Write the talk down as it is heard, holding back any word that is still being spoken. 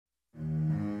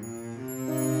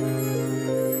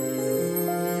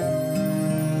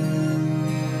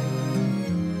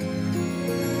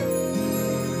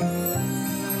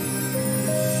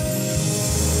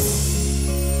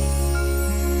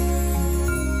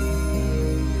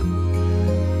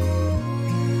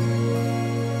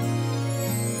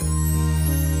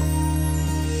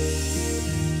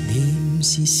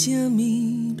是啥物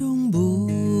拢无，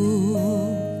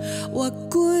越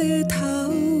过头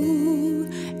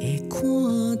会看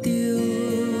到，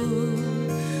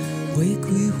花开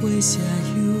花谢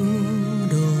又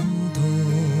落土，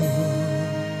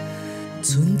春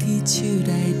去秋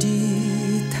来日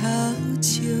头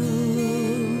笑，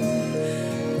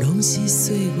拢是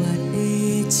岁月的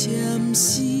签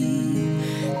诗，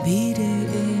美丽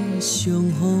的相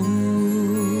逢。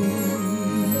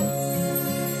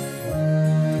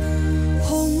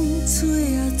 吹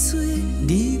啊吹，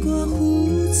你我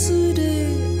付出的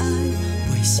爱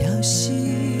袂消失，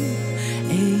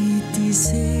会一直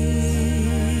洗。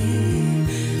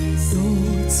路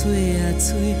吹啊吹，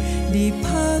你放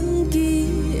弃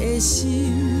的心，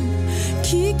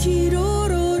起起落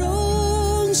落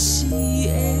拢是缘。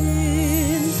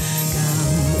感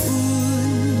恩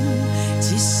一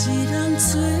世人吹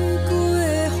过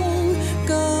的风，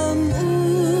感恩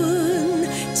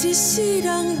一世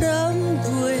人染过。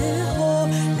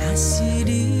 是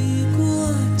你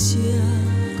我吃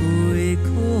过苦，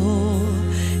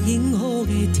幸福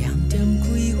的点点开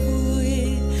花，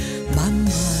慢慢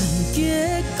结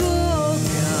果。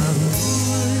感恩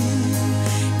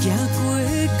行过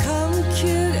坎坷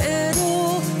的路，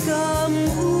感恩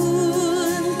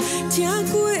听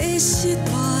过的失败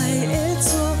的错，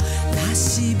若是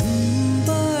不捌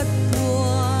跋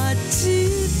一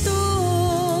道，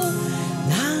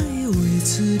哪会画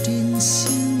出人生？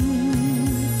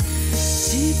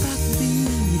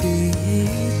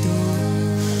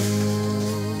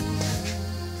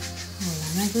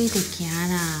 你得行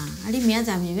啦！啊，你明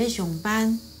仔载是要上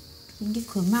班，先去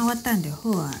困饱，我等就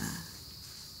好啊啦。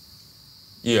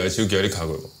伊下手机你敲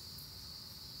过无？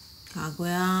敲过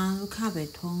啊，都敲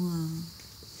袂通啊。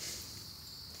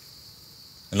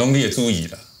拢你会注意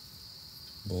啦，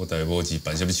无代无志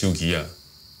办啥物手机啊，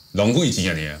浪费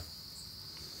钱啊尔。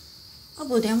我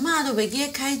无定妈都袂记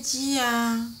开机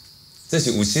啊。这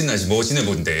是有心还是无心的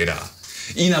问题啦。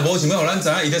伊若无想要互咱知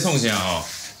影伊在创啥吼。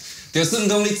 就算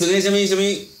讲你装个什么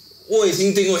卫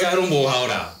星定位遐拢无效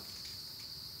啦。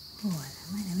好啦，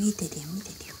莫那么一点点，一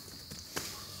点点。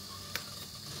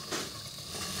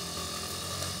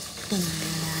回来啦！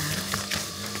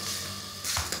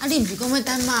啊，你毋是讲要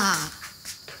等嘛？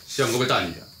谁讲要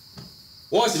等伊啊？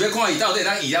我是要看伊到底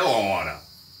当伊来换换啦。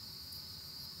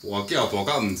跋筊跋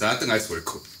到毋知影转来厝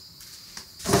困。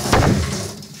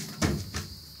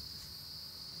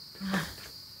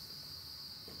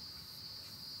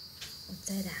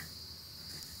 对啦，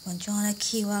原种咧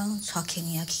气我带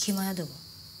轻伊啊，去买遐倒无？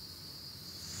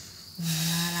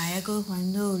来还阁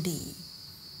烦恼你，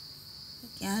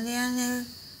今日安尼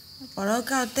跋落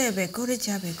到底，袂顾咧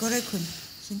食，袂顾咧困，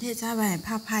身体早晚会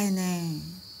拍歹呢。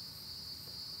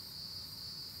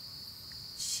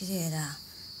是的啦，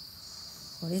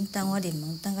互恁等我入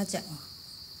门等到遮晚。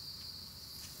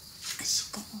啊是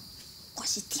讲，我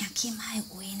是听起妈的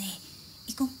话呢，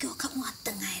伊讲叫我较晚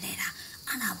转来咧啦，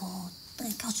啊若无。 等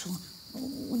下到厝，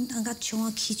阮当甲枪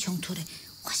啊起冲突咧，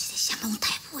我是咧啥物大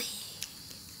尾？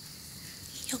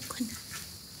休困啊！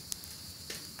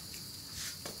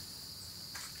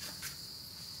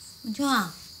文章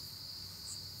啊，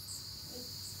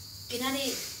今仔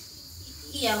日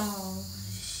以后吼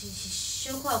是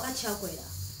小可有较超过啦。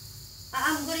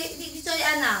毋过你做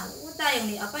安那？我答应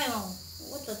你，后摆吼，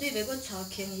我绝对袂阁带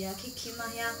轻伊啊去妈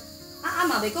遐，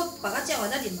嘛袂阁别到遮晚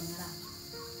才入门啊啦，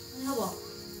好无？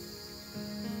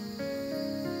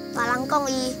 别人讲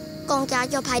伊讲遮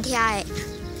足歹听的，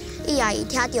伊也伊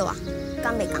听着啊，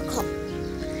敢袂艰苦？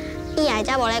伊也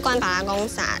才无咧管别人讲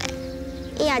啥咧，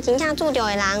伊也真正注重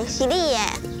的人是你诶。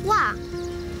我，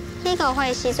你误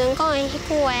会时阵讲的迄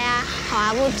句话啊，互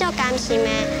阿母足甘心的，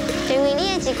因为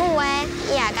你的一句话，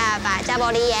伊也甲阿爸才无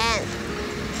离言。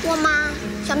我妈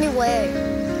啥物话？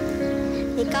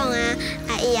你讲啊，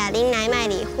伊也恁奶莫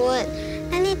离婚，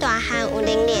等你大汉有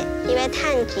能力，你要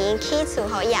趁钱起厝，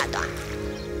互伊阿大。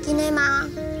 真的吗？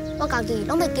我家己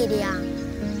拢袂记得啊。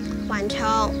元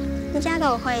昌，你这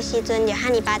个会时阵就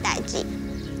喊你把代志，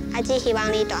只希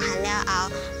望你大汉了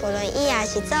后，无论伊也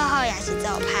是做好也是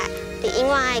做歹，你永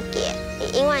远爱记，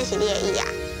伊永远是你的伊啊。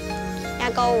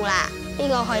也搁有啦，你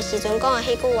误会时阵讲的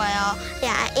迄句话哦，你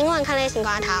也爱永远放在心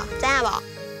肝头，知影无？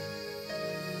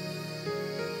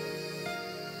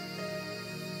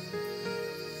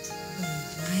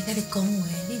我爱甲你讲话，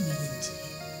你袂认真。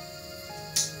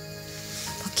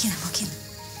 要紧啦，要紧啦。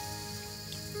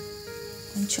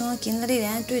文昌啊，今仔日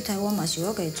安尼对待我，嘛是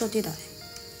我家己做得来。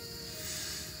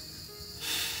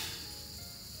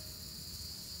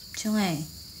昌诶，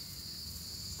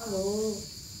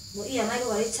无以后莫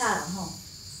阁甲你吵啦吼。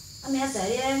明仔载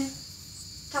你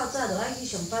透早就爱去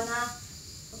上班啊，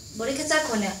无你较早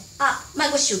困咧，啊，莫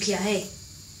阁受起来嘿！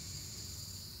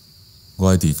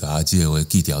我一直甲阿姐的话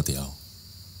记条条，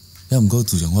也毋过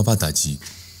自从我捌代志，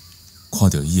看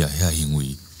到伊遐行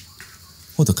为，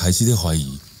我就开始咧怀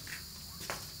疑，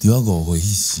伫我误会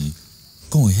迄时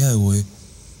讲的遐话，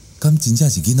敢真正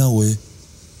是囡仔话？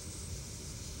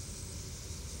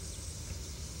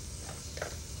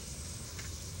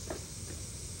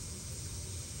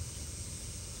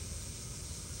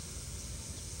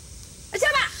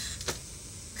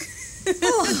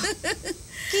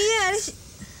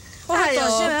哎呦，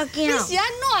你是安怎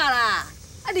啦？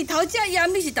啊，日头遮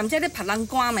炎，你是踮遮咧晒人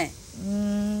干咩？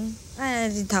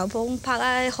日头风拍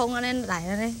啊，风安尼来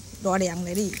安尼，偌凉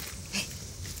咧你。甲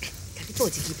你报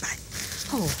一支牌，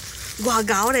吼，外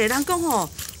敖咧，人讲吼，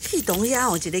气动遐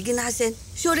吼，一个囡仔先，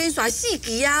小连续4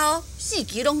期啊哦，4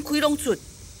期拢开拢出。4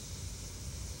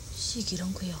期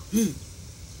拢开哦。你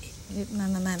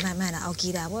卖啦，后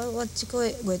期啦，我即个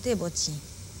月底无钱。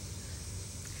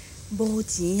无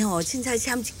钱吼，凊彩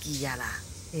签一支啊啦。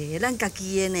咱家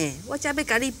己的呢，我才要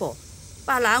甲你报，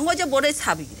别人我才无咧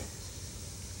插伊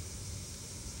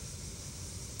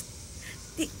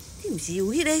咧。你毋是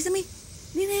有迄个什么？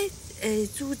你咧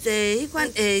租者迄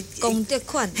款功德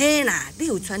款。嘿啦，你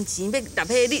有传钱要搭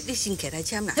迄，你先起来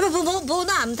签啦。无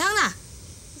啦，毋通啦。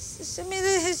什么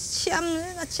咧签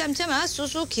啊，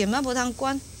输欠啊，无通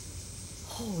管。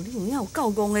吼，你有影有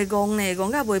够戆的戆呢，戆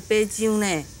甲袂白上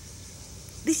呢。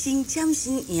你先签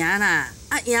先赢啦，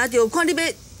啊赢着看你要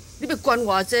捐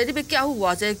偌济，你要缴付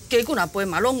偌济，家骨若赔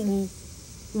嘛拢有，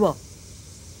有无？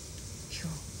哟，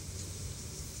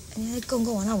安尼讲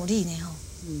我哪有理呢吼？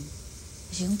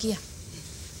是讲记啊，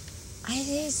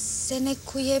迄先咧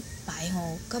开迄牌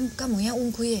吼，敢有影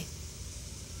稳开的？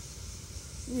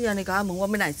你安尼甲我问，我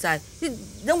要哪会知？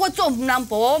我做唔人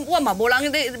报，我嘛无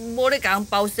咧甲人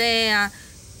包生啊。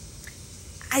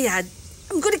哎呀，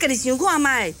毋过你家己想看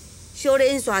卖。小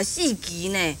连续4期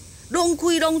呢，拢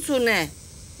开拢出呢，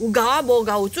有够啊无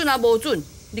够，有准啊无准，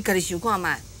你家己想看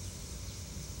卖，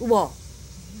有无？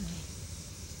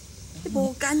你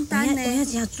无简单呢。有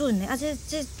影真准呢，啊这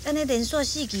安尼连续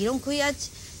4期拢开啊，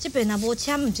这边若无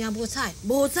签，毋正无彩。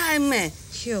无彩咩？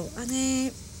哟，安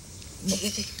尼，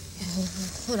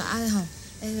好啦，啊吼，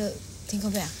听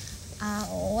讲咩啊？啊，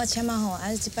我签啊吼，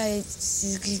啊，即摆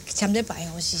是签这牌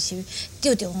吼，是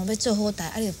钓着吼要做好代，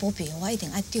啊，你保庇我一定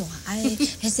爱钓啊，啊，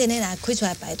迄先咧若开出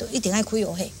来牌都一定爱开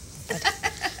哦嘿。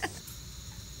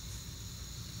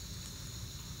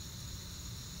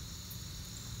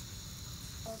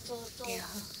多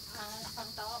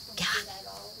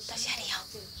谢你哦。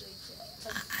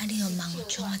你互忙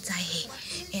像我知嘿，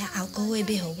后个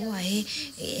月要互我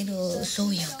迄落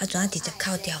所有，怎直接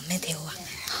扣掉，免摕我。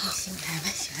心态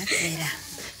莫想啊济啦。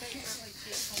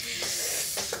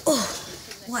哦，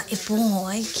我一般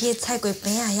吼去菜龟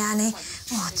边仔遐呢，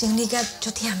整理甲足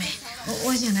忝的，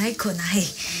我想来困啊嘿。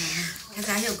较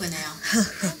早休困的哦。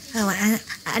好，晚安。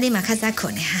你嘛较早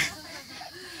困的哈。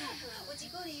有一句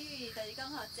俚语就是讲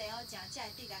吼，坐好食，才会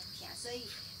对人疼，所以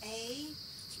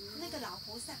那个老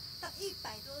菩萨到100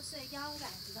多岁，腰杆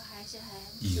子都还是很。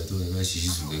伊啊，拄在洗洗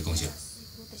漱的讲啥？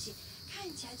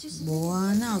无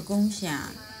啊，哪有讲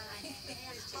啥？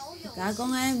甲我讲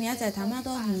明仔载头仔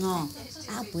倒远哦，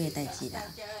阿肥的代志啦。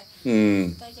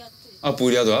啊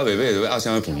肥了就啊袂买，就要阿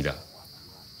啥要肥啦。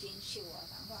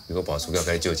如果跋输要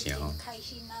该借钱吼。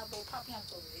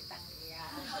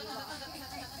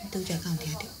你拄则敢有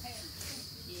听着？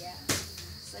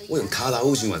我用骹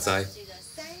头想嘛知。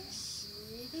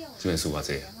这边输偌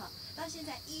济啊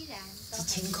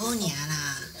？1000块尔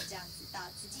啦。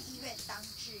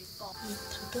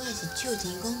拄仔是借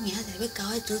钱，讲明仔载要交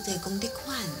迄主济功德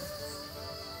款。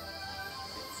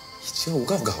这有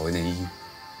够厚的呢伊，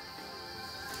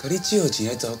甲你借钱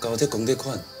还交这功德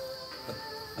款，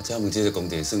请问这个功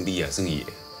德算你啊，算伊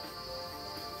的？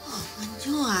安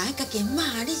怎啊？迄家己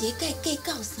骂你是计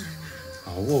较啥啦？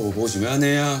我无想要安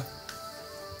尼啊，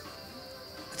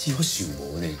只我想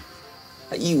无呢。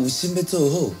伊有心要做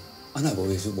好，若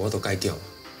无都改叫。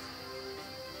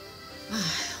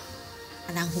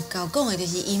人佛教讲的就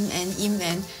是因缘，因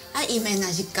缘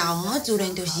若是够吼，自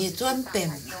然就是会转变。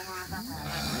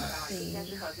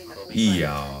以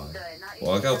后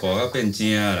活到变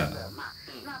正啦，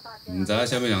毋知影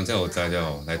啥物人才有材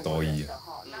料来度伊啊。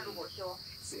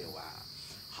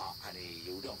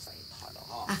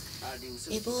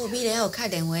伊不美丽有打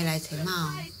电话来找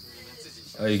嘛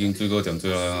哦。已经水果店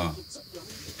做啊。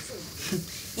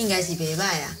应该是袂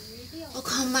歹啊。我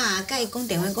看妈甲伊讲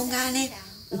电话讲甲安尼。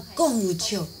有讲有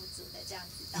笑，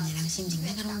安尼人心情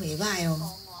应该拢袂歹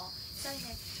哦。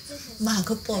妈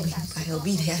佫报名牌，互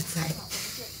美丽仔知。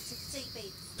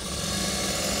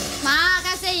妈，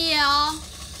该说伊哦。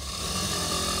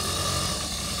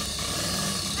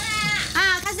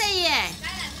啊，说伊诶，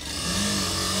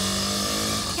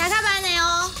听较慢的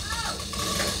哦。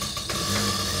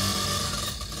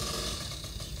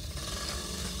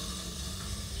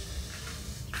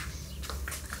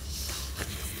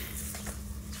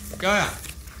娇呀。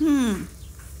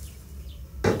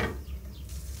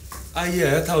阿姨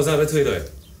啊，透早要退落。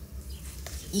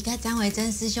伊甲张维珍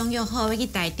师兄约好要去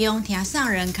台中听上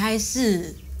人开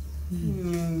示。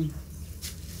你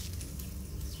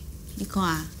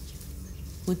看，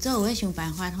有做有咧想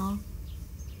办法吼。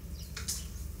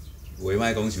话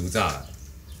莫讲伤早，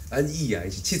咱姨啊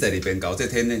是72遍搞这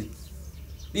天呢。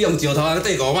你用石头啊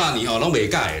缀500年吼，拢袂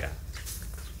改的啦。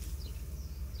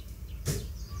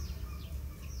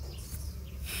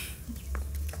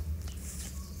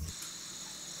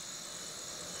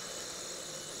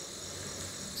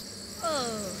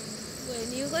月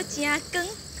娘阁真光，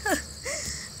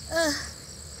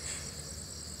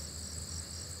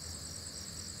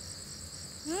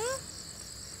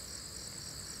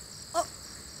哦，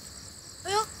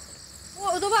哎呦，我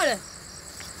耳朵坏了，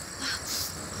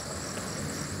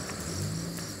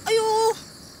哎呦，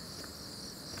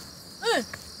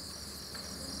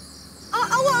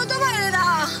我耳朵坏了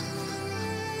啦，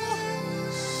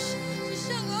这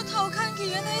像我头砍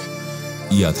去安尼。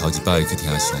伊也头一摆去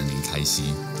听上人开示，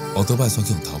乌倒摆煞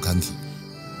去用头砍去。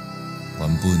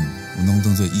原本有拢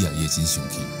当作伊也伊的真生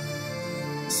气，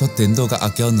煞颠倒甲阿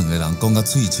娇两个人讲甲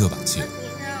嘴笑目笑。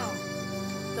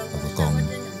我阁讲，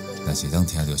若是当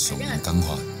听到上人讲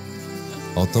话，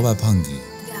乌倒摆放去，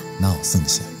哪有算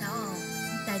啥？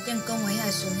台顶讲话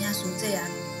遐师兄师姐啊，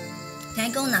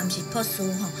听讲若毋是博士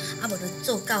吼，啊无就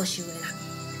做教授的啦。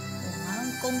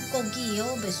讲国语的，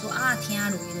我袂说听落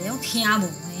咧，拢听无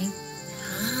呢。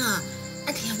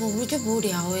听无就无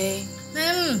聊诶。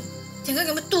听讲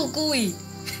咁要拄久伊。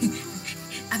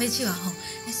啊，要笑啊吼！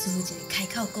迄师傅一个开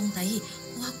口讲台语，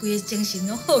我规个精神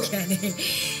拢好起来呢。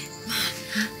妈，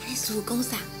安尼师傅讲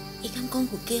啥？伊敢讲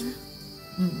佛经？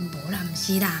无啦，毋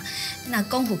是啦。你若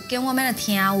讲佛经，我免来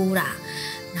听有啦。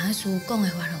人迄师傅讲的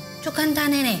话吼，足简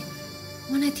单的呢。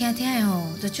我来听听的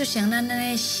吼，就就像咱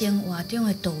咧生活中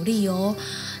的道理哦。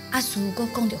啊，师傅佫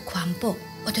讲着环保。哦，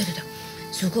对，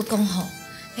师傅佫讲吼，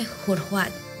迄佛法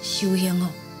修行吼，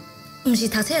毋是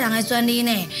读册人的专利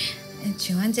呢。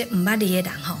像阮这毋捌字的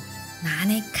人吼，若安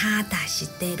尼脚踏实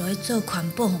地落去做环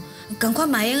保吼，共款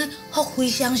嘛用福慧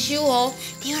双修哦。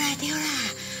对啦，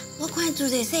我看自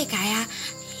个世界啊，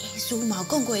师父嘛有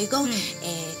讲过，伊讲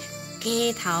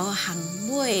街头巷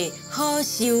尾好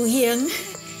修行，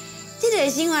这个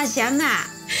生活禅啦。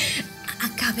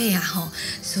到尾啊吼，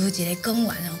师傅一个讲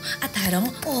完哦，大家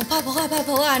拢拍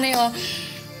婆安尼哦。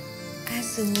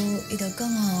师傅伊就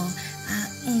讲吼，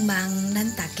望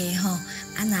咱大家吼，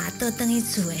若倒转去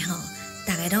厝的吼，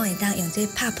大家拢会当用这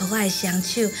拍婆的双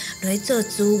手来做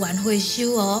资源回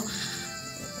收哦。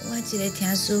我一个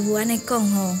听师傅安尼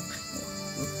讲吼，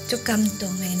足感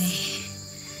动的呢。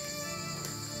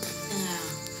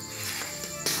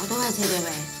我倒来找着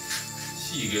未4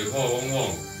个看汪，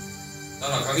咱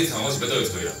若空去查，我是要倒去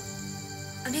找啦。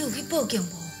你有去报警无？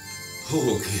报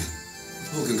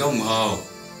警敢有效？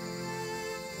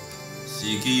司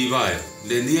机歹，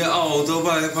连你个后倒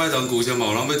摆歹当旧车嘛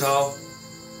有人要偷，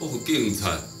警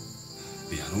察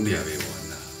掠拢掠袂完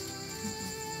啦。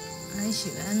你是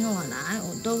要安怎啦？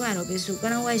有倒摆就袂输，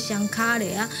敢若我的双骹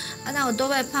咧啊！若有倒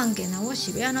摆碰见啊，我是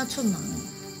要安怎出门？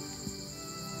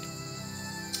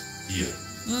伊啊，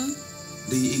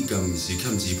你以前毋是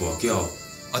欠钱跋筊，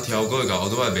挑过甲乌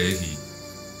倒摆卖去，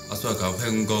煞甲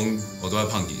骗讲乌倒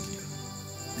摆碰进去。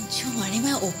像话，你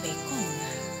莫黑白讲啦。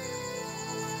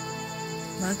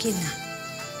无要紧啦，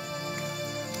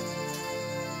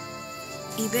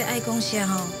伊要爱讲啥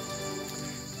吼，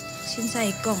凊彩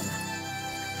伊讲啦。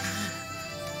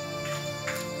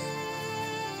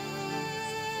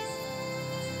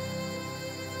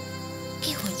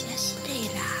去回家是累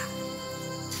啦。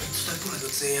出来本来就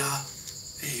济啊，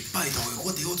拜托的，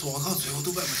我伫我厝外口找我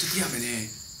倒摆嘛足忝的呢。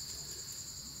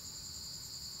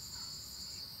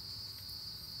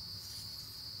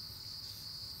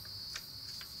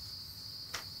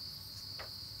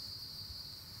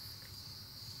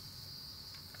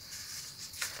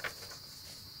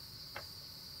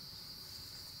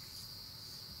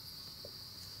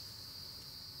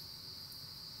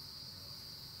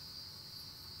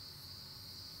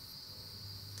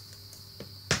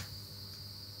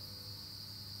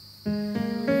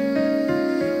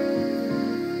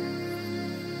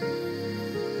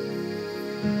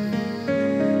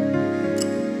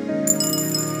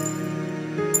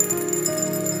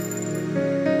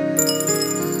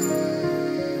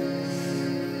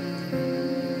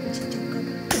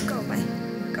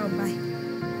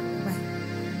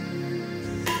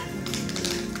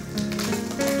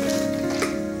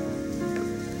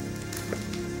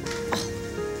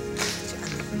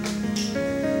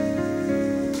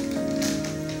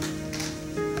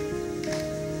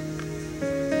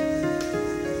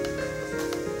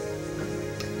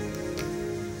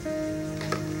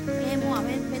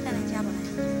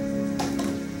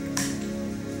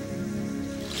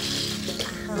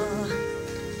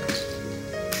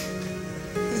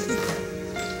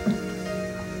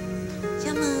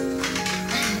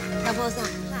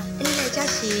你来这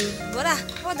是？无啦，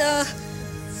我都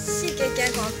四界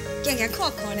行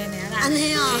看看咧尔啦。安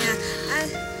尼哦。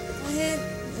我迄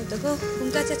就搁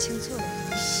分解遮清楚咧。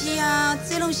是啊，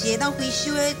这拢是会当回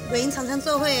收的，袂用常常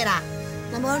做伙的啦。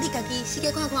那无你家己四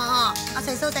界看看吼，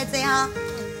找所在坐吼。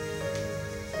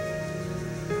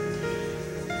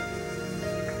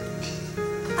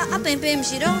平平毋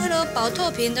是拢迄落宝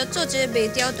特瓶都做一个卖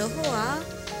掉就好啊，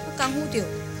我功夫着。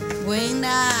袂用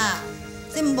啦，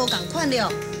这无共款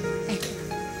了。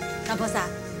老菩萨，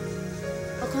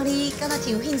我看你敢若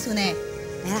真有兴趣呢。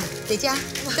来啦，坐遮，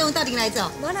跟我斗阵来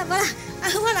做。无啦，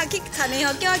我若去田的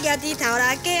吼，叫我举猪头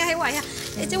啦、鸡啊，迄我遐，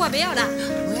这我袂晓啦。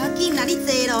袂要紧啦，你坐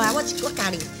落来，我教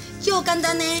你，就简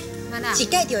单呢，一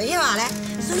解就会晓啊。来，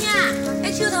孙仔，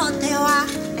迄手套摕互我，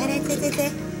来，坐。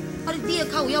啊，你的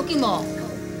脚有要紧无？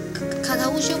脚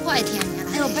头有小可会疼尔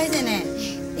啦。哎呦，歹势呢，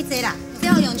你坐啦，只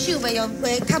要用手袂较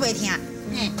袂疼。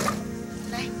嘿，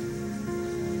来。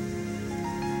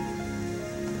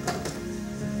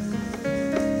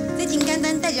这真简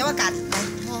单，带着我教你来。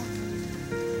好。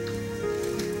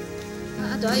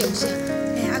都要用啥？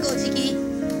还佫有这支，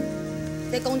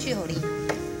这工具互你。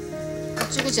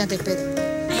这个真特别。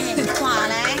看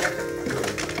来，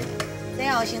这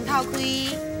后先透开。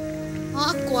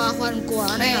挂翻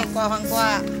挂呢？挂翻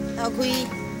挂，透开。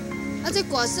这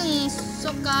挂算塑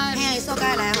胶的。嘿，塑胶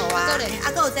来互我。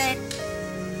佫有这。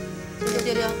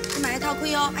对，你买透开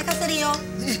哦，爱较细腻哦。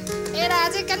会啦，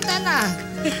这简单啦。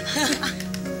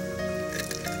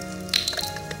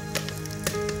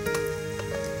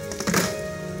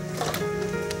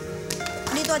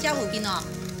你住遮附近哦？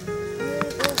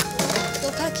都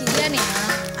较近遐尔。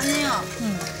安尼哦。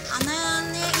安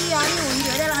尼以后你有闲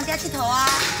就来人家佚佗啊，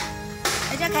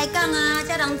来遮开讲啊，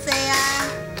遮人坐啊。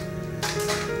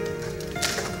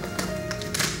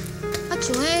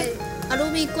像迄阿鲁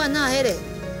米罐啊，迄个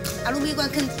阿鲁米罐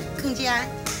囥遮，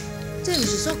这毋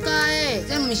是塑胶的，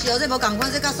这毋是哦，这无共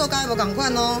款，这甲塑胶的无共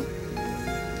款哦。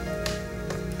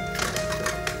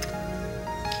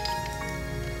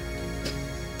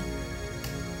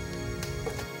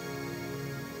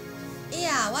伊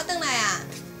啊，我转来啊。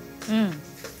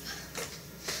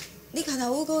你脚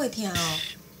头佫会疼哦？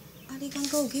你敢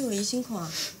佫有去互医生看？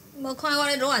无看我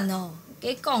咧乱哦，假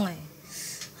讲的。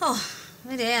吼，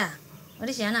迄个啊，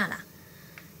你是安那啦？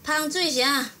芳水是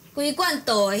啊，规罐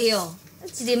倒的哟，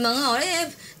一入门哦，你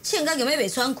穿甲根本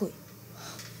袂喘气。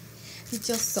你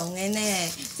足爽的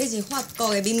呢，这是法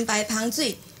国的名牌芳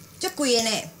水，足贵的呢，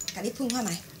甲你喷看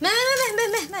卖。别，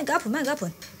莫甲我喷，莫甲我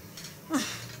喷。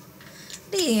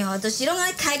你哦，就是拢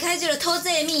爱开这个偷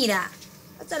这物啦，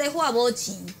再来花无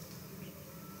钱。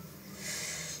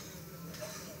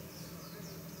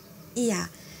伊啊，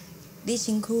你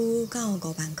身躯敢有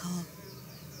5万块？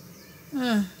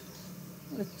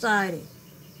我知咧，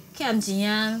欠钱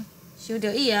啊，收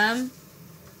着伊啊。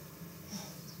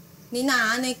你若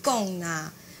安尼讲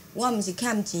啦，我毋是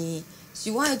欠钱，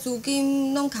是我的资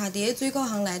金拢徛伫咧水果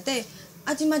行内底，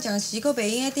即摆暂时佫袂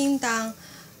用咧叮当。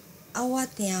我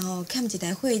定吼欠一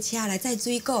台货车来载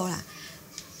水果啦。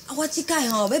我即摆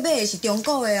吼要买的是中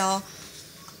国的哦，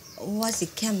我是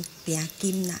欠定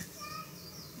金啦。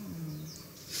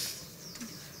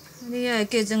你遐会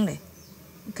嫁妆咧？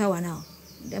开玩笑，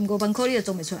连5万块你都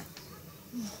装袂出来。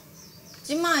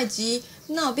即摆的钱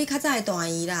哪有比较早的大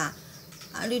姨啦？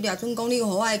你掠准讲你予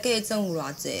我的嫁妆有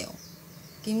偌济哦？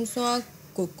金山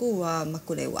骨骨啊，嘛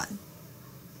骨会完。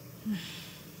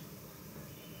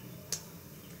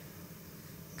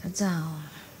较早哦，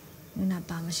阮阿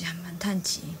爸嘛是含慢趁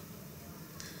钱，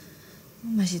我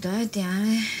嘛是都爱定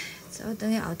咧走转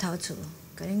去后头厝，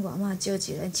甲恁外妈借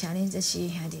钱来请恁这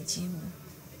4兄弟姊妹。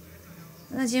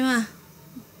那即马，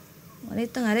你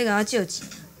转来咧甲我借钱，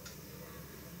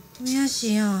有影是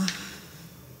哦，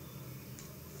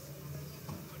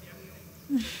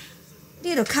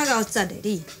你著较够杂咧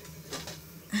你。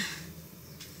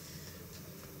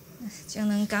前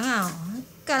2工啊哦，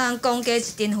甲人公家一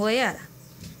阵花啊啦，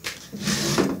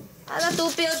才拄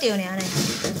标着尔呢，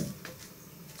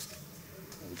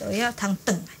就遐通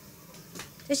转来。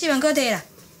这4万块摕啦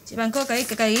，1万块家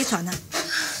己去传啊。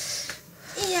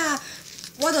哎呀！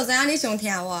我就知影你上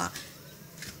疼我。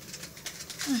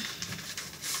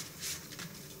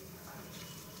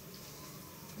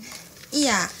伊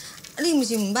啊，你毋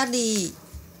是毋捌你？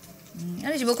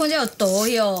你是无看这有图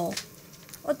哟？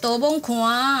我图罔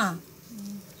看。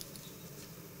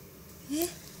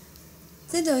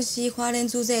这就是花莲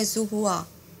主这个师傅哦。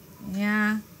嘿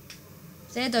啊，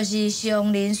这就是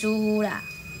上林师傅啦。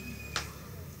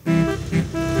你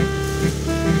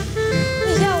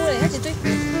遐有咧，遐一堆。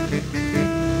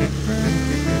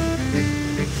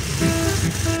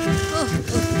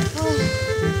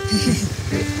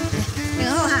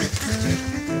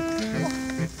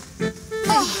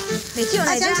会少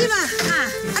呢。相信嘛？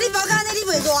你包干呢？你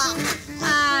袂热？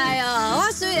哎呦，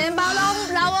我虽然包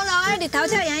拢老爱日头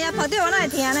赤炎，跑对我哪会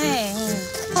疼呢？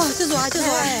就热就热。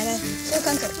来，小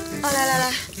干做。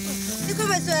来，你看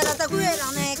袂出来60几个人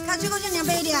呢，脚手搁这尔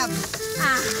白粒。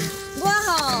我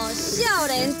吼少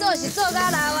年做是做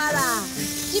甲老啊啦，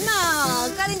即马吼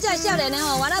甲恁这少年的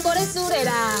吼，原来无咧输咧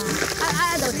啦。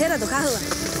就体力就较好啊。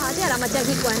这人嘛真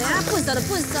奇怪呢，粪扫就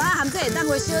粪扫，含这会当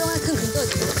回收，拢爱囥倒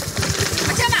去。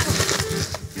这嘛。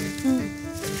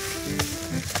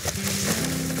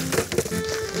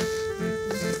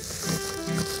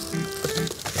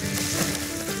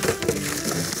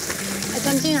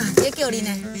三金啊，别叫你呢。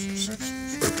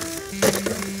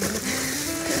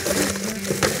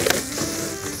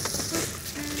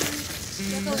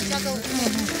加购，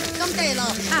咁地咯。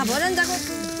无咱再讲。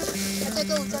加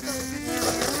购。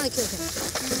我来叫起。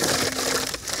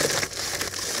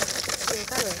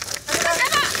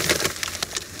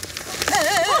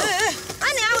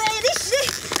娘喂，你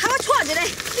喊我喘一下。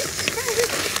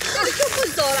你捡粪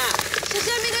扫啦？是啥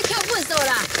物咧捡粪扫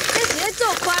啦？你是咧做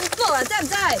环保啊？知唔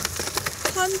知？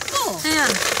环保？哎呀。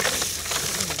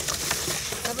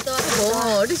差不多。无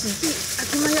吼，你是去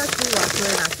即摆遐输偌济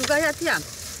啦，输到遐忝，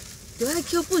就爱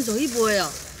捡粪扫去卖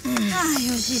哦。哎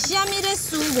呦，是啥物咧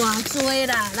输偌济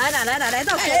啦？来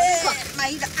到这。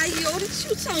哎呦，你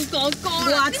手臭高高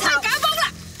啦！你太假疯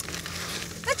啦！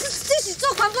这是做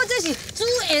环保，这是资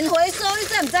源回收，你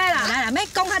知唔知啦？来，免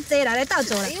讲较济啦，来斗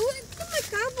做啦。哎呦，你莫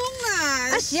假疯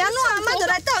啦！是安怎阿妈就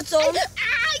来斗做？哎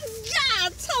呀，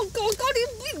臭高高，你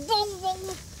懵。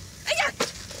哎呀！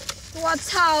我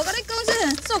操！甲你讲这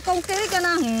做公鸡，你敢若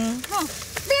吼？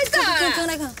你走啊！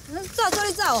来看，走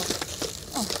你走。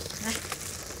哦，来。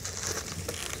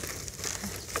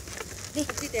你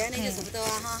等下那个差不多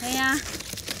啊哈。系啊。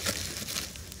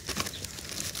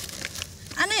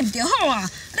安尼唔着好啊！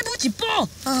你补一补。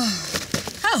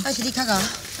好，还是你较高。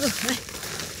来。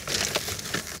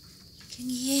经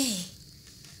理，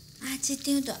这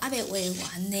张都还未画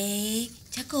完呢，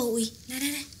才还有位。来，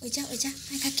画遮，爱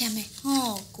较咸的。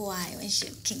乖，阮上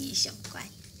经理上乖。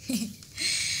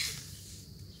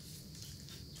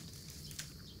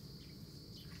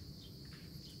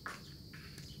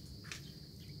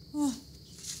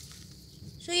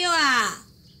水友啊，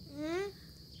你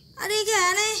个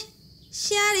安尼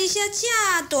写字写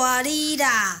正大字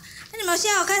啦，你莫写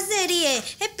互较细字的，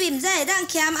迄笔毋知会当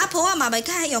欠，谱仔嘛袂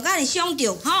较用甲你伤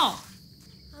着吼。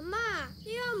阿嬷，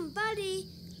你又毋捌字，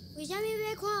为虾米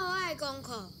要看我的功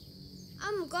课？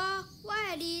毋过我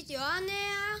的字就安尼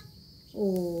啊。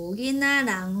囡仔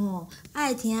人吼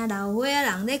爱听老岁仔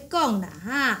人咧讲啦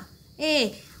哈，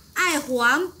爱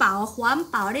环保，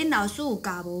恁老师有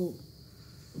教无？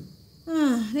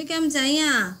你敢知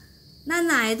影？咱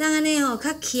若会当安尼吼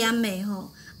较俭的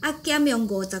吼，减用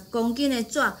50公斤的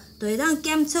纸，就会当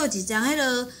减错一张迄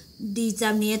落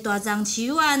20年的大樟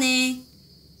树啊呢。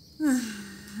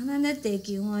咱咧地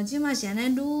球吼，即马是安尼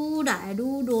愈来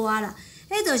愈热啦，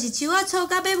迄就是树仔臭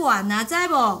甲要完啊，知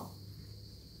无？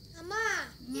阿嬷，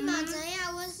你嘛知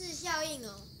影温室效应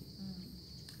哦？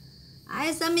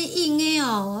迄啥物应的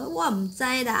哦，我毋知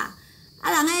啦。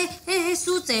人迄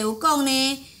书籍有讲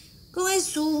呢，讲迄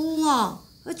师傅吼，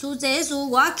迄书籍迄书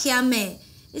偌欠的，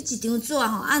迄一张纸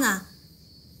吼，若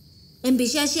鉛笔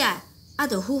写，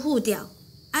就糊掉，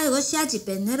就搁写一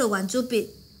遍迄落圆珠笔，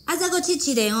再搁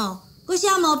七个吼，搁写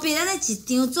毛笔，安尼一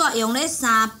张纸用咧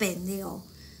3遍了。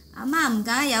阿嬷毋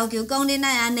敢要求讲恁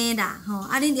爱安尼啦，吼，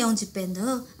恁用一遍就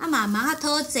好，嘛茫较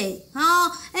讨济，吼，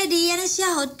字安尼写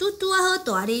互拄啊好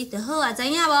大字就好啊，知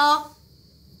影无？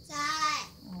知。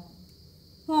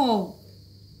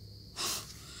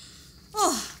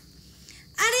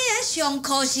你上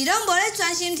课是拢无咧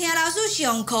专心听老师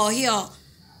上课哟，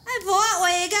谱仔画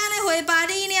甲安尼花巴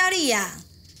哩了你啊，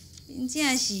真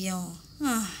正是哦，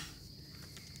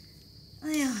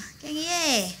哎呦，经理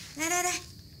诶，来。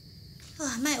好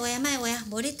啊，莫画啊，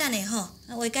无你等下吼，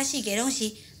画甲四界拢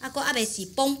是，搁还袂是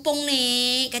崩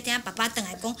呢。甲等下爸爸转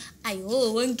来讲，哎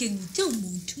呦，阮经理做木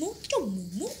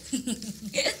木。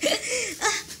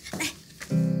来。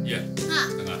耶。看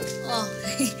看。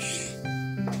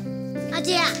阿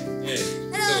姐啊。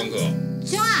做功课哦。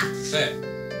兄啊。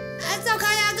灶骹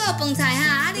遐搁有饭菜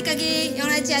哈，你家己用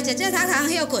来食躺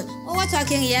休困。我带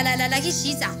经理来去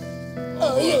洗澡。哎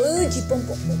呦，一蹦，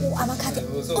阿妈卡着。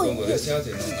做功课，写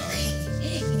电脑啦。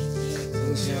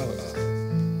真声话。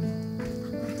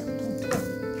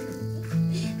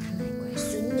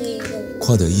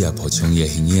看到伊抱枪伊的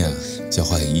形影，才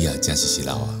发现伊真是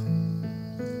老啊。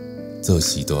做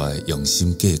事都爱用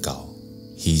心计较，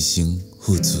牺牲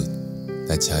付出，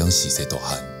来车用事实大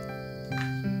汉。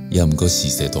也毋过事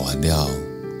实大汉了后，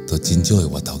都真少会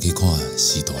回头去看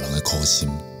是大人的苦心。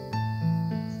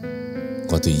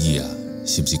我对伊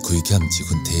是毋是亏欠一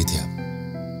份体贴？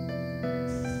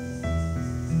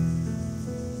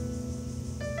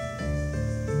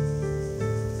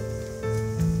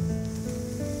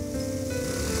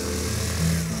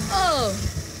哦，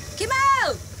起毛，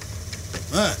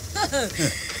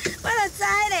我就知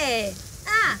咧。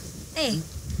啊，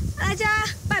来遮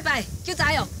拜拜，求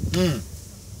财哦。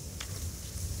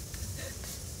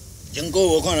前个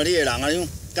月看到你个人啊，种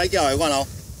改叫的款哦。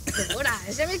无啦，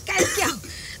啥物改叫？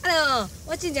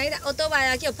我真正迄台乌倒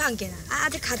摆叫放过啦，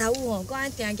这骹头有我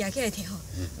安定行起来摕吼，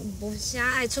无啥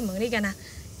爱出门，你敢若有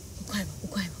快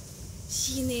无？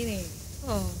新的咧，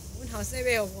阮后生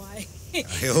要互我的。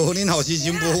哎呦，恁后生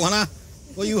真无完啊，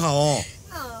我有效哦。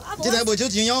这台袂少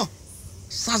钱哦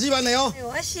，3、4万的哦。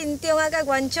我心中甲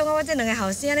原昌我这两个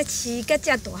后生咧饲甲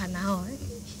遮大汉啊吼，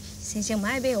生生嘛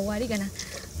爱买互我，你敢若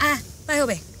摆好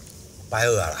袂？摆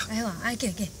好啊啦。摆好啊，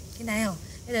紧来吼。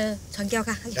迄个传轿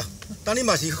卡，但你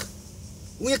嘛是有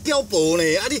影轿步呢，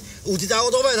你有一只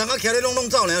乌多摆通徛咧拢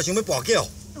走呢，想要跋轿。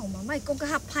我嘛莫讲较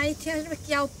歹听，什么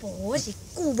轿步，我是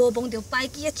久无摸着摆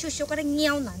机手小甲咧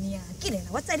拗难尔。紧来啦，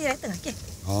我载你来转来紧。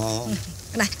哦。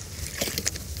来，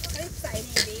我甲你载呢，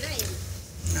袂歹。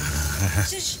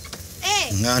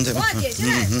我姐起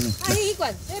来，迄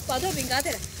罐，迄宝特瓶甲我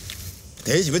摕来。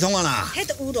摕是要创啊啦？迄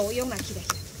都有路用啦，起来。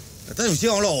等有啥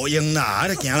路用啦？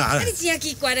你行啦！你真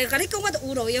奇怪咧，甲你讲我都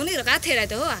有路用，你就甲我摕来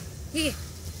就好啊。你。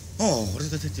哦，你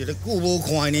这一个久无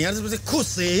看呢，是不是酷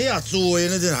死遐做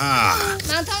呢？这哈。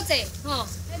馒头仔，吼，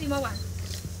迄你莫玩。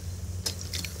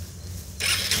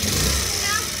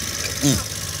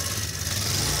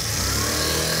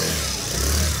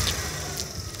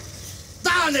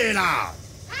等下啦！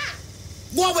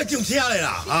我要上车咧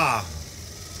啦！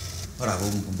好啦，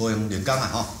无用连工啊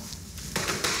吼。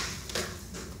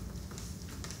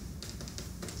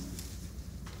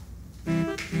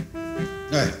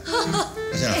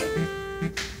阿啥啦？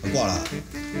我啦，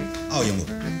有用无？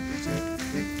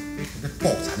这布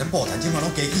产，即马拢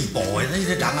加起步的，你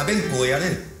这人也免过啊你。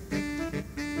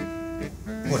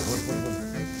好，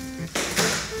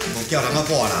无叫人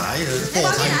播啦，迄个布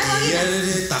产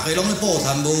期，大家拢咧布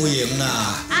产无用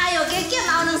啦。哎呦，加减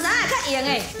嘛有2、3个较用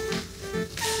诶。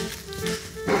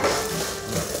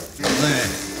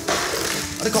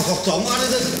你国撞你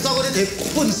这走过你摕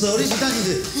粪扫，你是当是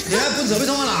摕遐粪扫要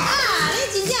创啊啦？你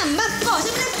真正毋捌讲，啥物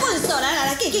咧粪扫？来，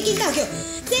紧倒扣。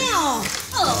这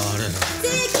这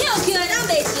扣的咱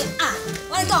卖钱啊！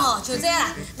我跟你讲像这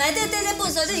啦，内底这粪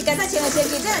扫，这是家己穿去，这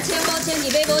若穿无穿去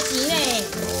买无钱呢。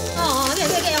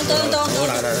紧用倒。好来。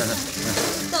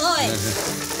倒好诶。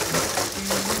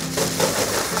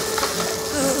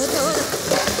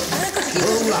有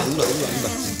啦，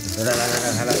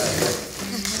来。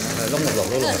拢落，好。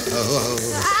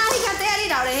你较底你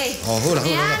留咧嘿。好啦。若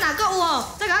搁有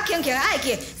再甲我牵起来爱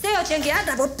去，洗好穿起来，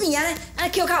但无变安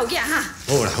尼扣较有劲哈。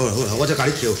好啦，我再甲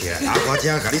你扣起来，我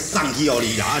才甲你送去互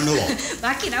你啦，安好无？无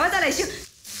要紧啦，我再来收。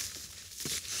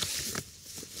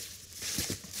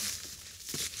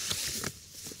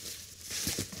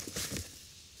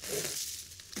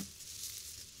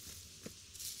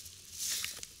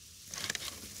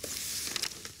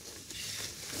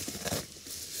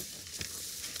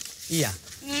伊啊，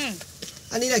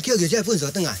你来捡着这粪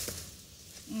扫转来？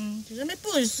就啥物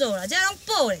粪扫啦，这拢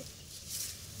补咧。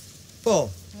补？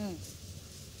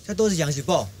这都是样是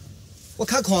补，我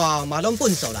较看嘛拢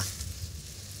粪扫啦。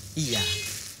伊啊，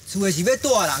厝诶是要住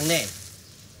人呢，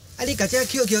你甲这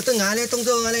捡转来咧，当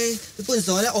做安尼粪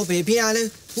扫咧乌白片安尼，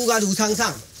铺甲如苍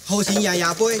苍，好心夜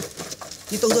飞，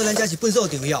你当做咱这是粪扫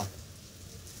场了？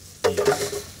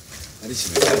你是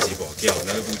咪趁钱跋筊，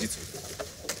哪去补这厝？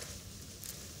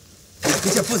你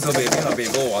这粪扫卖片也卖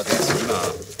无偌济钱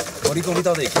嘛？我你讲你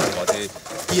到底会欠偌济？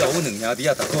以后阮两兄弟逐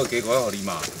个加过来互你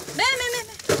嘛？没，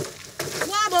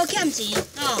我无欠钱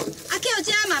哦。捡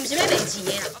这嘛毋是要卖钱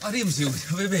的啦。你毋是有要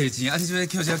卖钱，你是要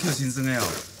捡这捡新鲜的哦？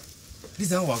你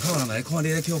知影外口人来看你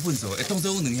咧捡粪扫，会当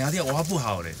做阮两兄弟活不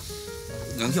好咧。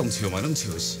人向笑嘛，拢笑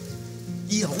死。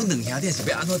以后阮两兄弟是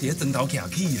要安怎伫咧床头徛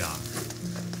起啦？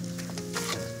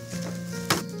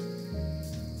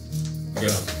对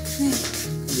啊。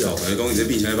以后同你讲，伊在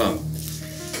变啥棒？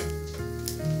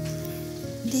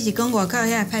你是讲外口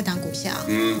遐派糖股票？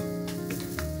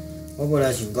我本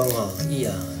来想讲伊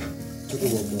啊，足久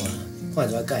无摸，看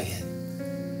一改起，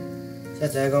才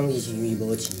知影讲伊是因为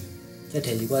无钱，才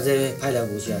摕一寡这派糖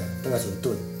股票等下厝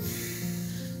囤。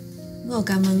我有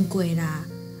甲问过啦，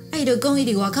伊就讲伊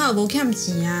伫外口无欠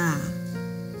钱啊。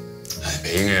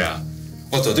袂用的啦，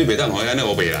我绝对袂当互伊安尼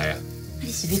学袂来啊！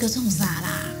你是要搁创啥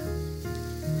啦？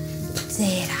这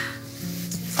啦。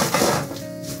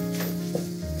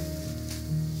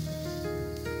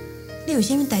有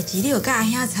啥物代志，你有甲阿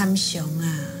兄参详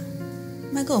啊？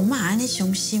莫阁有妈安尼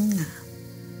伤心啦！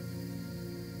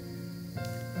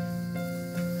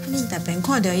恁逐遍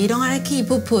看到伊拢安尼气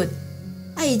噗噗，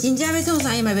啊，伊真正要创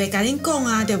啥，伊嘛袂甲恁讲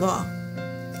啊，对无？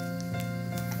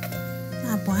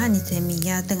那搬遐尼济物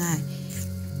件转来，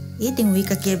一定有伊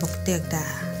家己的目的啦。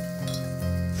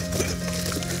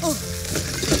哦，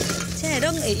这个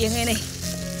拢会用的呢。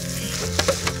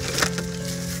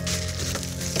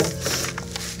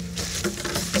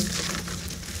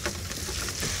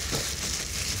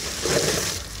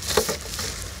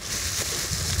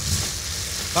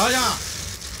阿兄，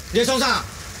你在创啥？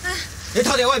你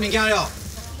偷摕我的物件了？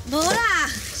无啦，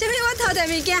啥物我偷摕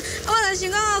物件？我就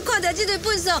想讲哦，看到这堆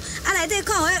粪扫，啊内底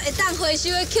看有会当回收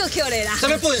的 QQ 咧啦。啥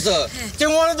物粪扫？这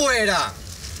我都卖啦。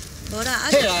无啦，啊。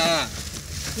嘿啦，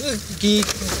你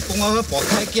讲我博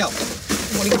开脚，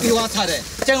你比我贼的，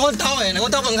这我兜的，我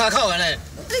兜门口口的呢。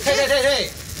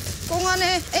退。讲安尼，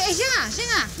先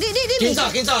啊，你。紧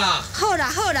走啦！好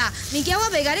啦，物件我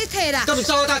袂甲你摕啦。咁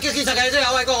走，搭叫警察来这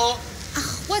后来讲哦。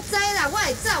我知啦，我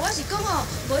会走，我是讲吼，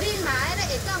无你若迄个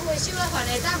会当回收的，还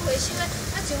会当回收的，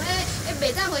啊像迄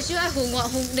袂当回收的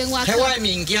分另外。迄我的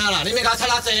物件啦，你免甲我插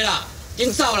那济啦，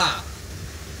紧走啦，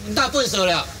唔搭粪扫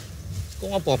了。讲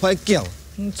我博歹脚，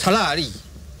插哪你？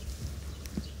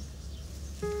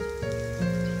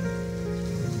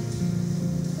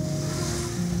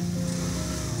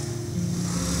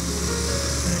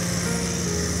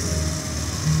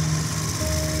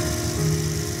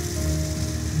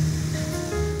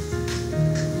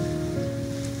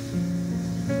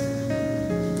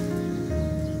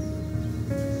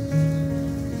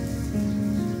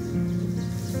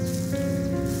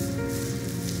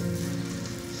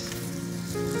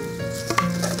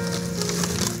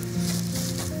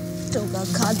做到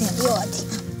脚疼又啊疼，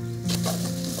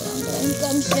无人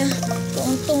感谢，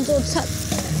讲当作贼。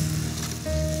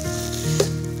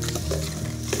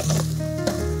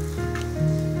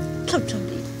臭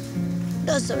你，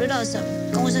垃圾，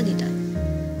讲我啥地带？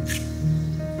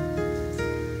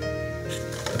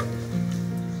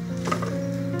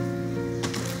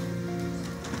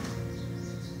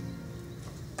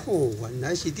哦，原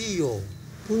来是你哦！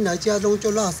本来遮拢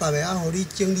做垃圾的，互你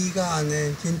整理甲安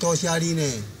尼，真多谢你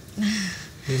呢。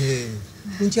嘿嘿，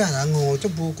阮遮人吼足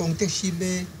无公德心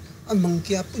的，物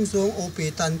件本身乌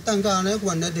白蛋甲安尼，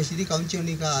原来就是你甲阮整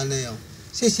理甲安尼哦。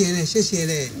谢谢咧。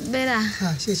袂啦。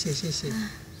啊，谢谢。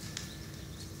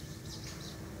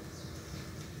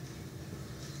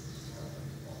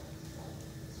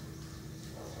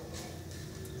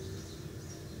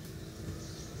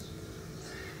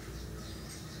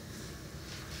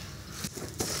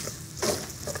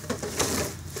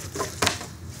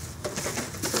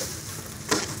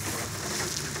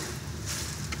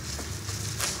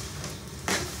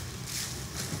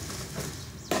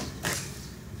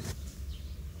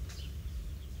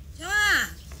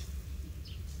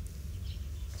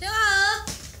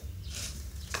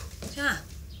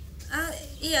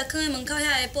你也囥喺门口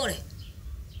遐个布咧？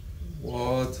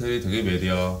我替你摕去卖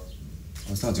掉，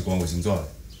我送一罐卫生纸咧。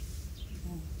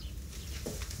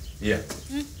伊啊，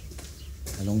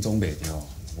拢总卖掉，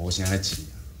无啥咧钱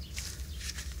啊。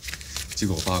这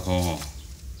500块吼，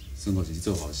算我是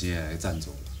做后生来赞助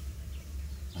啦，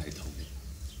爱痛的。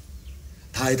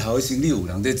抬头的生意有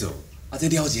人在做，啊，这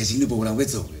了事的生意无人要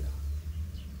做的啦。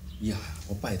以后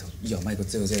我拜托，以后莫阁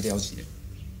做这了事的。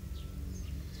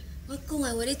我讲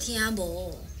的话你听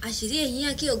无？也是你的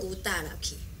耳仔叫牛踏入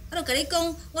去，我著甲你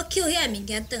讲，我捡遐个物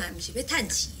件转来，毋是要趁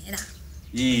钱的啦。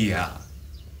伊啊。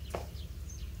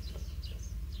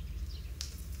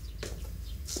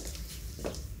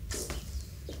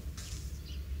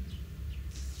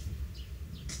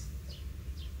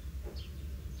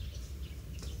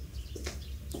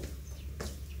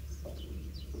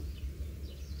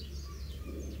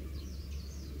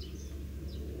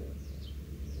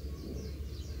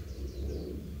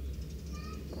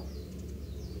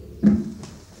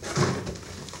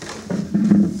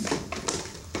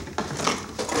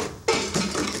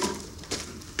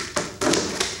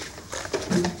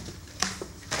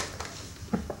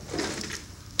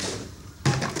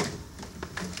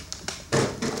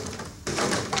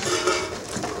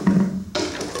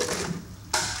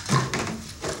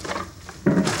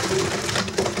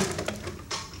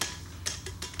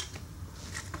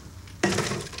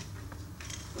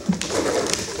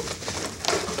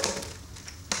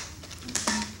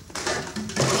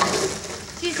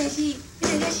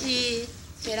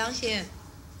找人先。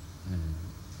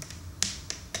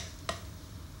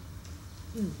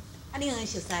啊，你两个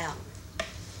熟悉哦？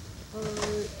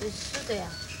是的呀。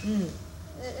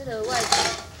迄个我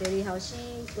第2号生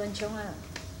原昌啊。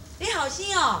你后生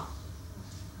哦。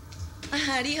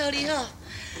啊，你好你好。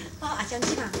哦，阿江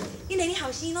姐嘛，你连你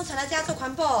后生拢带来遮做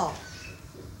环保？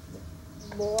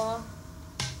无啊。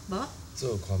无？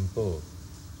做环保。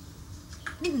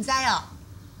你唔知哦？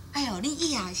哎呦，恁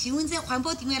姨啊是阮这环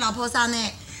保场的老菩萨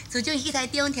呢。自从伊去台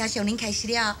中听上人开始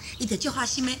了，伊就足花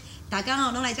心的，大家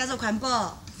吼拢来遮做环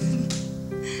保。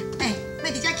哎，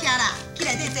莫伫遮徛啦，去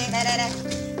内底坐，来，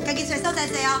家己找所在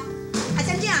坐哦。阿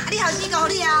江姐啊，你后生交互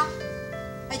你哦。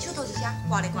哎，手头一声，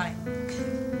挂咧。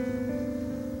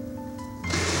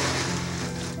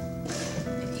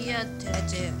伊啊，摕来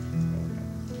坐。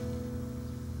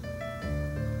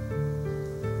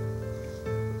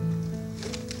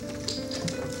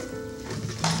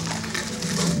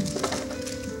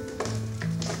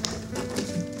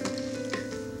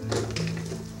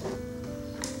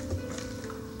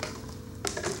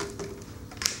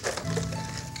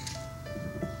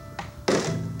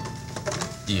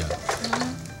伊啊，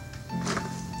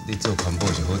你做环保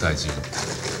是好代志，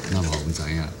那嘛唔知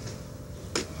影。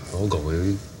我误会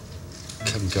你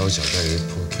欠交小贷的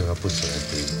破扣啊不出来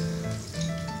赔。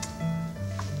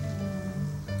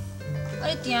啊，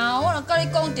你定我若甲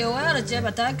你讲着话，啊，就一个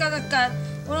目头夹，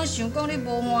我拢想讲你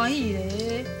无欢喜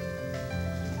咧。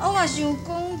啊，我嘛想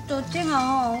讲，就顶下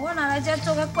吼，我若来遮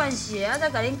做较惯势，啊，再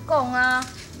甲恁讲啊。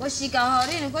无时间吼，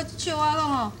你若搁笑我讲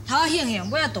吼，头仔兴，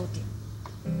尾仔倒掉。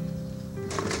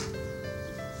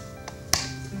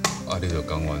啊，你就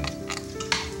讲完，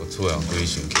我厝人对你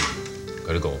生气，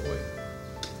甲你误会。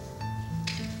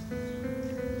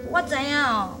我知影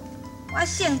哦，我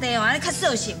性地嘛，较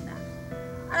率性啦。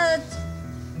啊，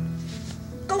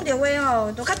讲着话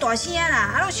吼，就较大声啦，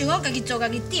啊，拢想讲家己做家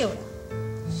己对啦，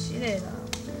是的啦。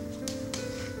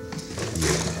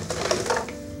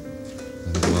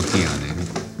我囝呢，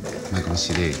莫讲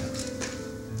实的啦。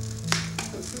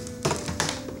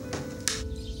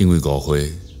因为误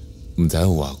会，唔知有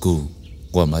偌久，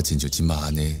我毋捌亲像即马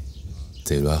安尼，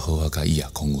坐落来好好甲伊爷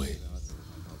讲话。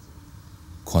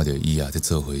看到伊爷在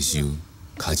做回收，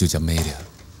骹手才美了。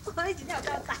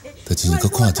就亲像搁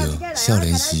看到少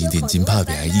年时认真拍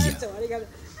拼的伊爷，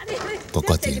我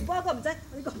决定要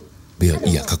互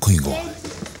伊爷较快活。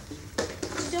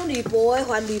这种铝箔的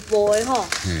换铝箔的吼，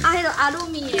啊，迄个阿鲁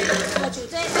米的，就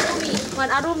像这阿鲁米换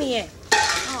阿鲁米的，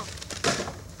哦。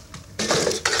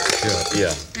对啊，伊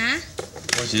啊。啊？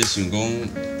我是想讲，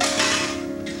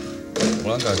有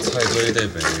人甲菜做迄块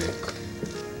病，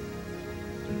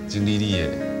整理你的，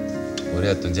我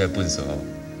咧囤遮粪扫。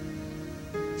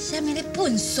啥物咧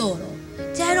粪扫咯？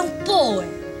这拢补的。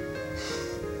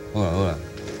好啦，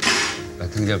来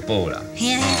囥遮补啦。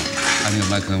嘿啊。啊，你又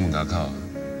莫囥门口口。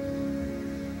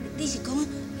你是讲，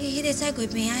迄个菜龟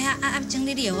边啊遐整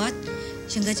理了，我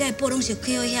上个这布拢是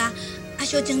放好遐，啊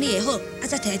小整理会好，啊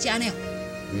再摕来食呢。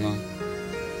啊。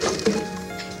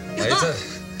来这。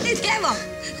你听无？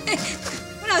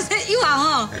我老师有效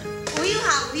吼。有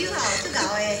效，足够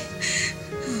的。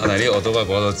啊，来你学倒我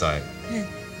都知，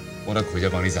我来开车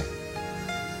帮你载，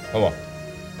好无？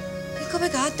你可要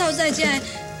甲我斗在这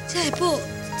会布，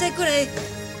再过来，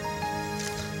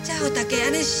再互大家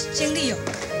安尼整理哦。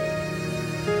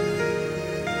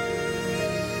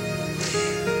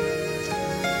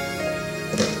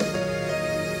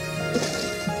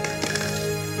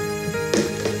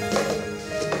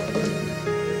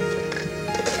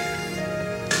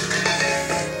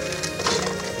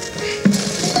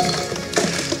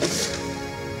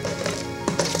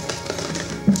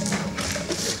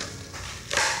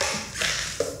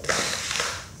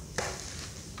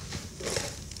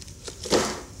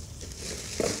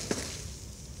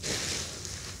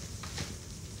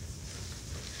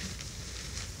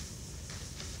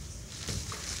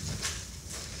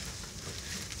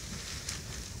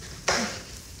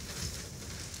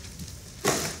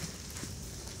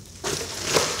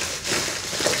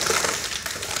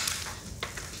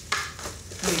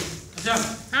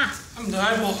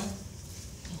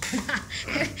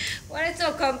我咧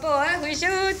做环保，啊，回收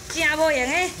真无用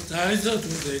诶。知影你做主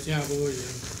题真无用，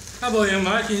啊无用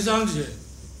嘛爱轻松一下。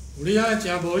有你安尼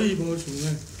真无意无想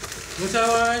诶，无采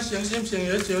我安尼诚心诚意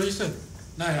招你耍，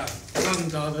来啦，咱唔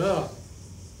搞得哦。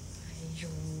哎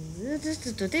呦，这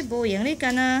绝对无用，你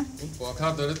干啊？阮跋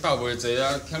骹在咧斗袂济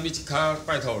啊，欠你一骹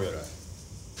拜托个啦。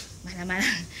慢啦，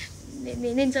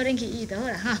恁做恁去医就好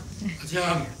啦哈。阿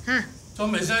强，哈，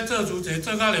总袂使做主题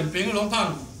做甲连朋友拢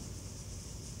胖。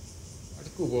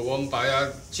久无王牌啊，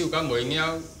手感袂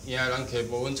了，赢的人摕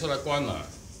部分出来管嘛。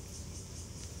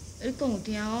你讲有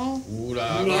听哦？有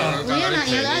啦，有影啦，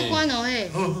赢就爱管哦嘿。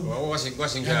我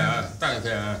先起来啊，等下起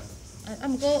来啊。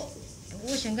毋过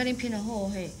我先甲恁拼了好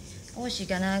嘿，我时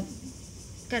间啊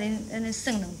甲恁安尼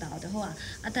算两道就好啊。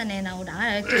啊，等下若有人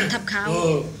来叫伊踢骹，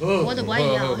我就不爱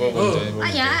赢。啊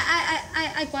赢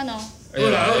爱管哦。好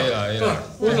啦好啦，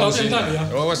我老先等你啊。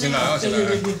我先来，好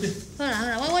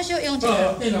啦，我小用一下。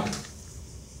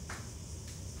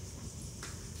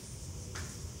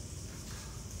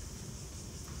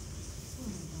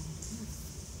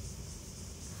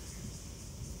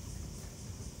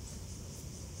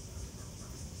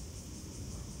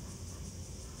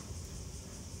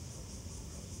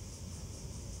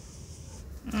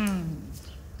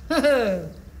呵呵，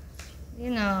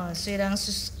恁哦，虽然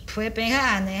是皮变较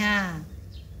暗的哈，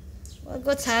我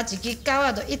搁差一只狗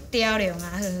仔就一条龙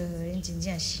啊！呵呵呵，恁真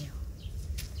正是哦。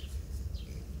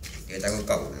加等我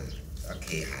讲啦，啊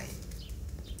气害。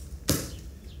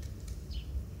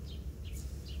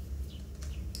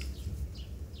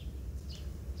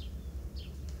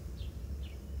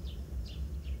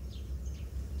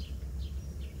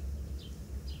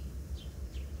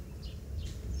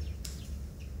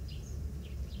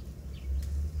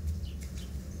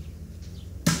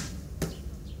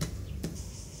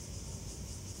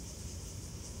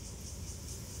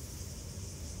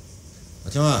阿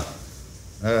青啊，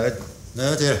来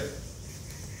这。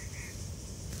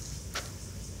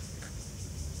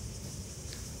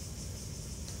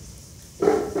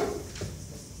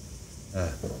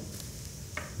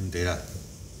问题啦。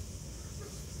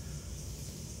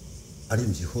啊，你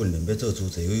毋是训练要做主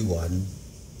席委员，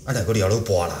啊，哪个撩落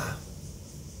跋啦？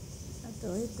啊，就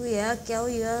迄几个交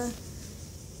伊啊，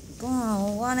讲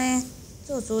哦，我呢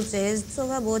做主席做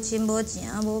甲无亲无情，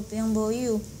无朋无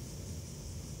友。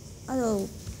啊，就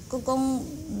搁讲，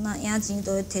若赢钱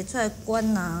就会摕出来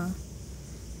管啦。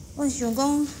我想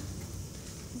讲，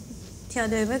听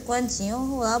着要管钱，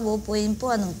我好啊，无陪因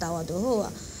博两斗啊就好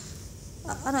啊。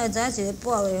啊，若会知影一个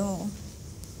博的吼，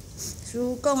师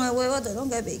傅讲的话，我就拢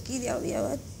该袂记了了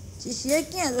啊。一时仔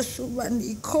囝就输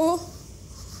12箍。好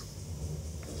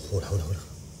啦，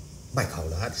莫哭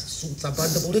啦，输10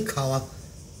万都无咧哭啊，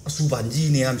啊输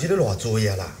12,000尔，毋是咧偌济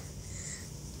啊啦。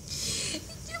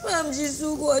嘛毋是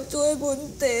输偌多问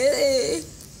题咧，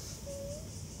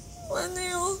安尼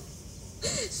哦，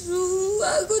师傅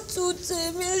啊，搁主席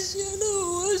名声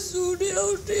都我输了了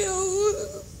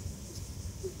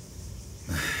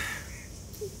啊！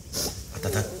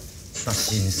啊，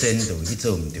神仙就去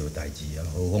做毋对代志啊，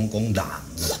何况讲人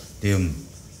对毋？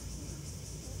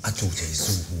啊，主席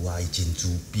师傅啊，伊真自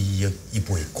卑啊，伊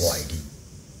袂怪你，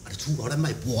啊，你厝后咱莫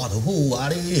跋就好啊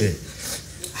咧。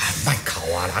啊，莫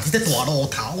哭啊啦！你这大路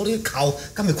头，你哭，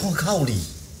敢会看口哩？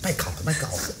莫哭啦，莫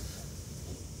哭。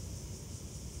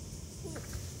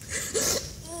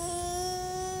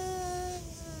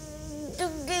都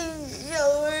计笑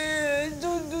诶，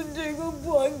都这个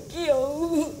破叫。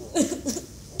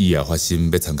伊也发心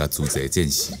要参加主席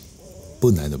战士，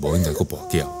本来就无应该搁跋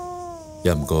筊，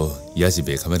也毋过伊也是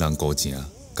袂堪要人孤正，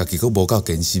家己搁无够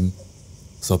坚心，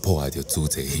所破坏着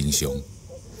主席形象。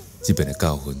这边的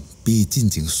教训比进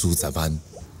前输10万，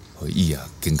互伊也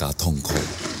更加痛苦，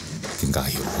更加后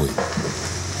悔。主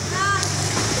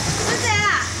席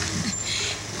啊，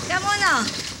感恩哦，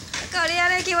到你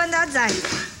安尼去阮兜载。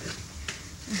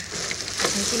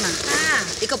陈金嘛，啊，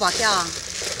你搁跋筊啊？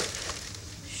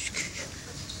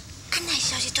安那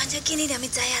消息传出去，你连咪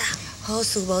知影啦？好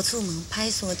事无出门，歹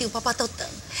事就爸爸倒转。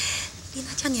你哪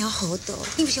遮尔好赌？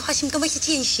你毋是发心讲要去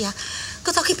见识啊，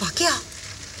搁走去跋筊？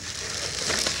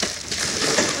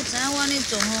我知影我安尼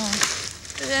做吼，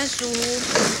对咱师傅，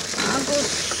啊，搁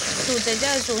主席遮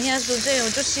的师兄师姐有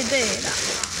足失礼的啦。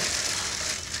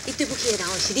你对不起的人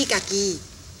是你家己。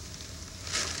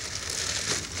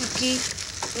家己？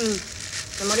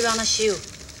那么你要安怎收？为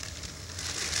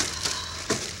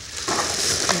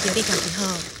着你家己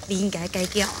好，你应该改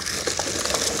叫啊。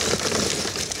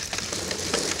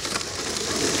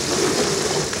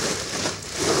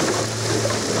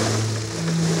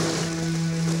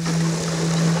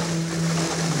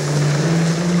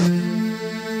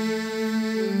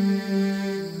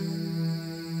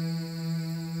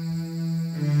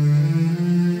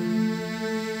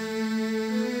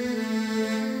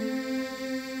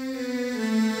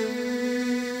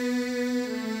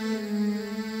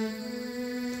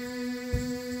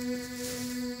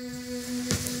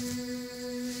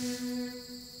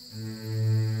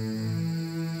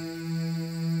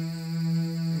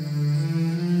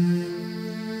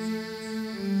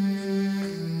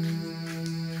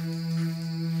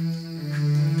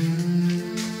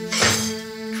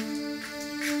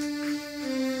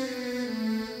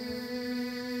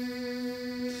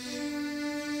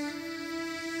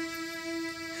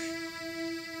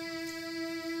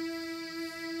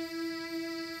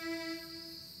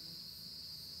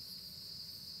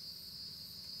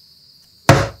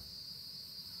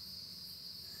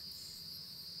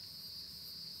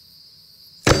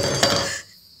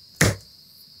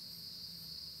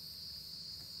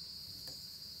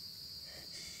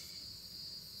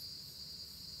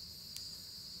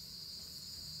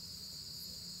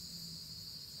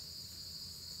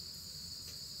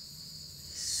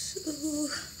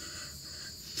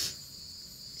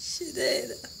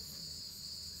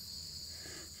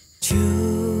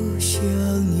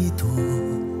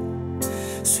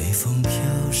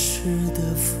世的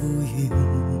浮云，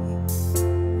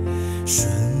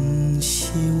瞬息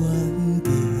万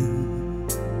变，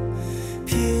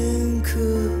片刻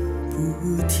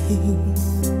不停，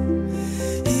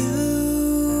又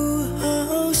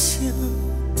好像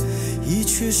一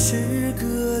曲诗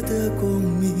歌的共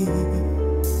鸣，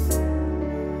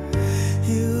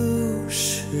又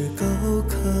是高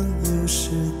亢，又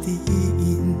是低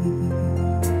吟。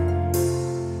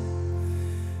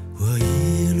我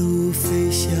一路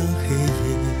飞向黑夜，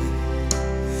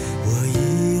我一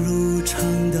路唱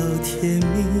到天明。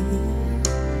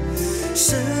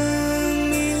生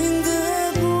命的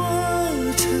过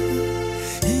程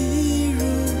一如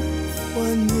幻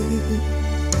影，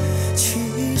其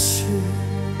实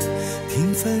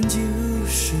平凡就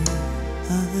是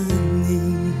安宁。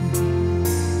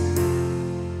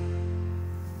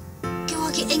叫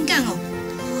我去演讲哦！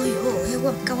哎呦，迄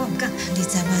我唔敢，我唔敢。20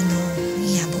万哦，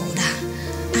伊也无啦。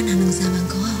啊，若2-3万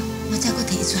块哦，我才搁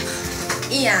摕出来。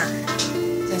伊啊，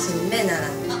真是唔免啊啦。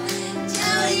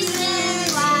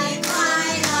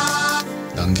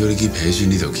人叫你去培训，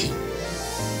你就去，啊，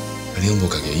你拢无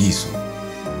家己的意思。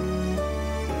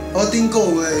我顶个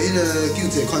月迄个救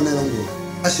济款咱拢无，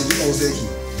啊是你乌西去。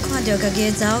看到家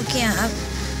己的查某囝啊，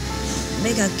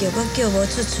要甲叫，搁叫无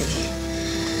出嘴。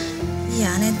伊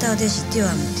安尼到底是对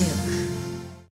啊毋对？